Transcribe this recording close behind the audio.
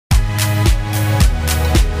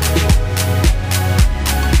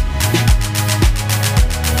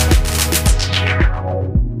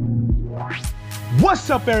What's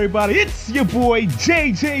up, everybody? It's your boy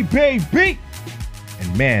JJ Baby.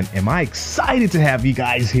 And man, am I excited to have you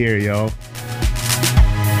guys here, yo.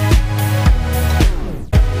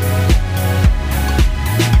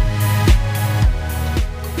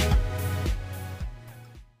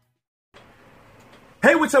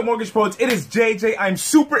 Hey, what's up, Mortgage Pros? It is JJ. I'm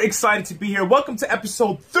super excited to be here. Welcome to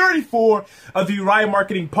episode 34 of the Uriah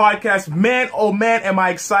Marketing Podcast. Man, oh man, am I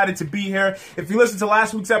excited to be here. If you listened to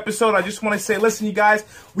last week's episode, I just want to say, listen, you guys,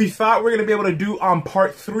 we thought we were going to be able to do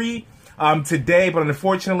part 3 today, but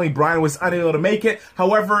unfortunately Brian was unable to make it.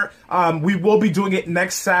 However, we will be doing it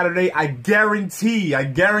next Saturday. I guarantee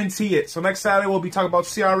it. So next Saturday we'll be talking about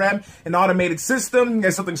CRM and automated system.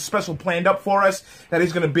 There's something special planned up for us that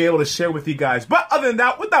he's going to be able to share with you guys. But other than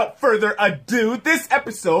that, without further ado, this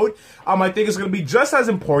episode I think is going to be just as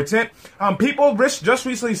important. Just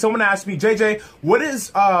recently someone asked me, JJ,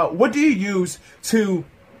 what do you use to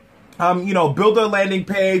build a landing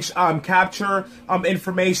page, capture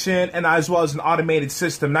information, and as well as an automated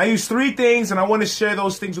system. Now, I use 3 things, and I want to share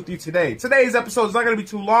those things with you today. Today's episode is not going to be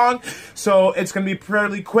too long, so it's going to be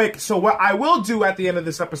fairly quick. So what I will do at the end of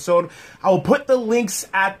this episode, I will put the links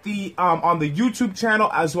at the on the YouTube channel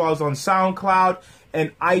as well as on SoundCloud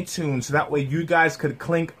and iTunes, so that way you guys could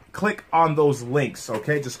click on those links,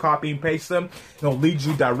 okay? Just copy and paste them, and it'll lead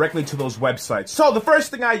you directly to those websites. So the first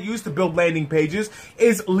thing I use to build landing pages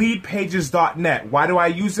is leadpages.net. Why do I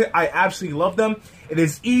use it? I absolutely love them. It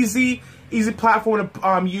is easy platform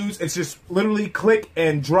to use. It's just literally click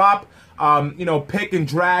and drop. Pick and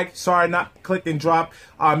drag. Sorry, not click and drop.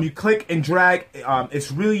 You click and drag. It's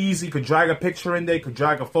really easy. You could drag a picture in there. You could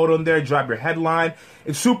drag a photo in there. Drag your headline.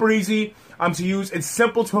 It's super easy to use. It's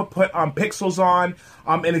simple to put pixels on,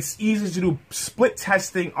 and it's easy to do split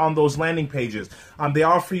testing on those landing pages. They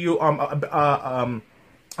offer you a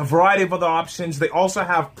variety of other options. They also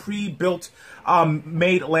have pre-built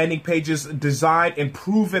made landing pages designed and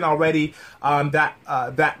proven already,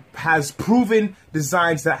 that has proven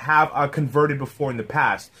designs that have converted before in the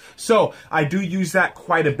past. So I do use that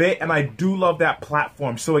quite a bit, and I do love that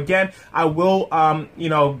platform. So again, I will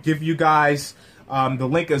give you guys the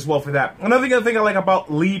link as well for that. Another thing I like about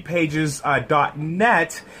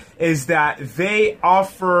leadpages.net is that they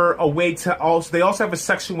offer a way to they also have a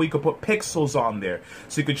section where you can put pixels on there,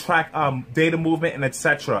 so you can track data movement and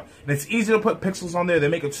etc. And it's easy to put pixels on there. They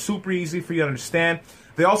make it super easy for you to understand.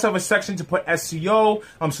 They also have a section to put SEO,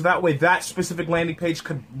 so that way that specific landing page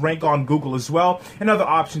could rank on Google as well, and other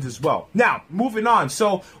options as well. Now, moving on.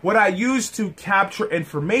 So what I use to capture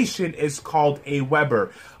information is called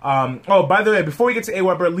Aweber. By the way, before we get to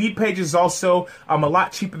Aweber, Lead Pages is also a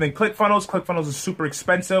lot cheaper than ClickFunnels. ClickFunnels is super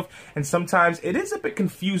expensive, and sometimes it is a bit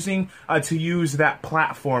confusing to use that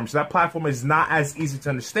platform. So that platform is not as easy to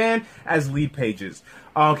understand as Lead Pages.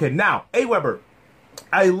 Okay, now, Aweber.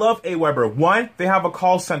 I love Aweber. One, they have a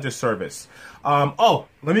call center service. Let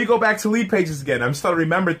me go back to Lead Pages again. I'm starting to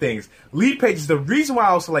remember things. Lead Pages, the reason why I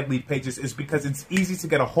also like Lead Pages is because it's easy to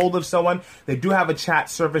get a hold of someone. They do have a chat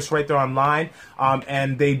service right there online,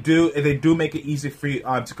 and they do make it easy for you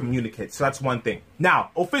to communicate. So that's one thing.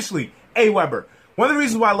 Now, officially, Aweber. One of the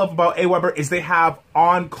reasons why I love about Aweber is they have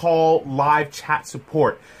on-call live chat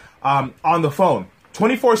support on the phone.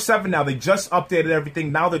 24/7 now. They just updated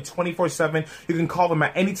everything. Now they're 24/7. You can call them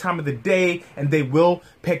at any time of the day, and they will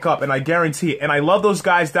pick up, and I guarantee it. And I love those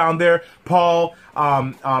guys down there, Paul,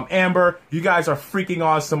 Amber. You guys are freaking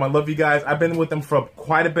awesome. I love you guys. I've been with them for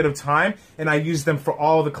quite a bit of time, and I use them for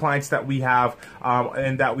all the clients that we have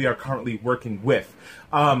and that we are currently working with.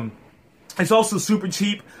 It's also super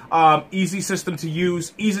cheap, easy system to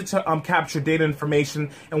use, easy to capture data information.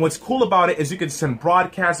 And what's cool about it is you can send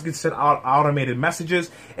broadcasts, you can send out automated messages,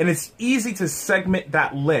 and it's easy to segment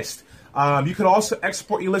that list. You could also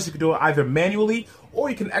export your list. You can do it either manually, or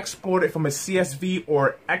you can export it from a CSV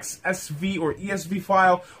or XSV or ESV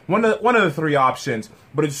file, one of the 3 options.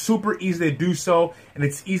 But it's super easy to do so, and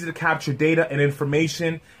it's easy to capture data and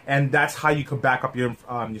information, and that's how you can back up your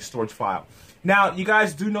storage file. Now, you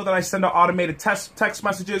guys do know that I send out automated text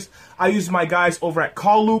messages. I use my guys over at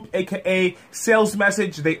Call Loop, aka Sales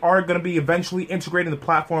Message. They are going to be eventually integrating the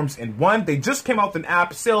platforms in one. They just came out with an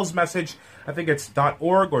app, Sales Message. I think it's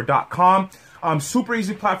 .org or .com. Super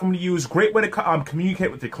easy platform to use. Great way to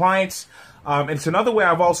communicate with your clients. And it's another way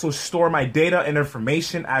I've also stored my data and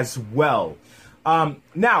information as well.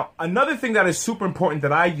 Now, another thing that is super important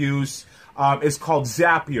that I use is called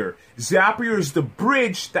Zapier. Zapier is the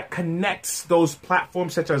bridge that connects those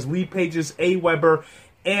platforms such as Lead Pages, Aweber,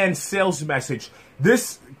 and Sales Message.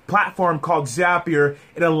 This platform called Zapier,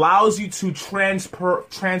 it allows you to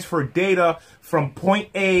transfer data from point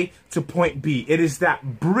A to point B. It is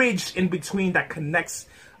that bridge in between that connects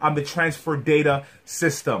the transfer data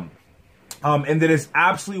system. And it is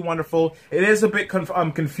absolutely wonderful. It is a bit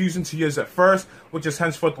confusing to use at first, which is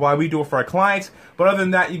henceforth why we do it for our clients. But other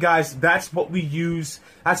than that, you guys, that's what we use.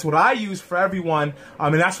 That's what I use for everyone.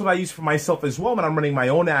 And that's what I use for myself as well when I'm running my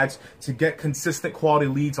own ads, to get consistent quality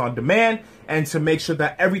leads on demand and to make sure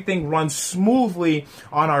that everything runs smoothly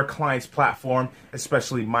on our client's platform,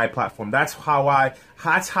 especially my platform. That's how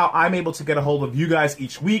I'm able to get a hold of you guys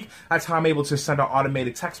each week. That's how I'm able to send out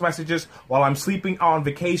automated text messages while I'm sleeping, on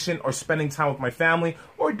vacation, or spending time with my family,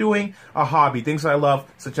 or doing a hobby, things I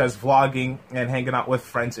love, such as vlogging and hanging out with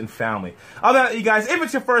friends and family. Other than that, you guys, if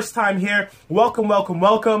it's your first time here, welcome, welcome,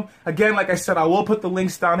 welcome. Again, like I said, I will put the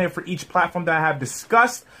links down here for each platform that I have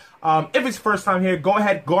discussed. If it's first time here, go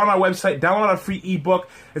ahead, go on our website, download our free ebook.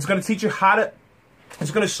 It's going to teach you how to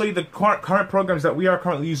It's going to show you the current programs that we are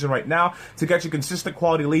currently using right now to get you consistent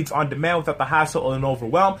quality leads on demand without the hassle and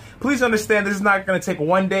overwhelm. Please understand, this is not going to take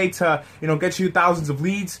one day to get you thousands of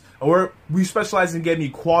leads. We specialize in getting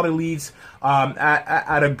you quality leads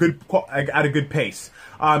at a good pace.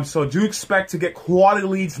 So do expect to get quality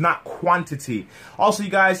leads, not quantity. Also, you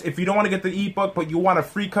guys, if you don't want to get the ebook, but you want a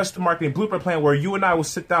free custom marketing blueprint plan where you and I will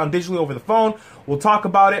sit down digitally over the phone, we'll talk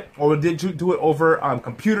about it, or we'll do it over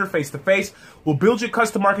computer, face-to-face. We'll build your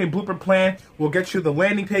custom marketing blueprint plan. We'll get you the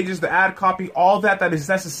landing pages, the ad copy, all that is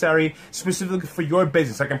necessary specifically for your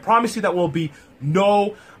business. I can promise you that will be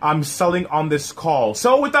no selling on this call.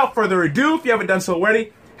 So without further ado, if you haven't done so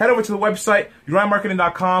already, head over to the website,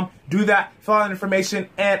 UraiMarketing.com. Do that, fill out information,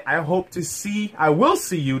 and I will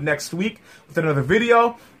see you next week with another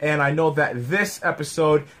video. And I know that this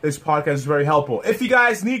podcast is very helpful. If you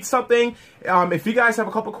guys need something, if you guys have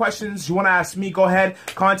a couple questions you want to ask me, go ahead,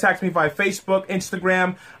 contact me via Facebook,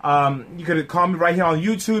 Instagram. You can comment right here on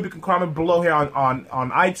YouTube. You can comment below here on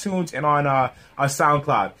iTunes and on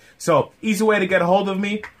SoundCloud. So easy way to get a hold of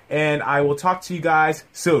me, and I will talk to you guys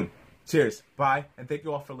soon. Cheers. Bye. And thank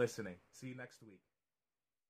you all for listening. See you next week.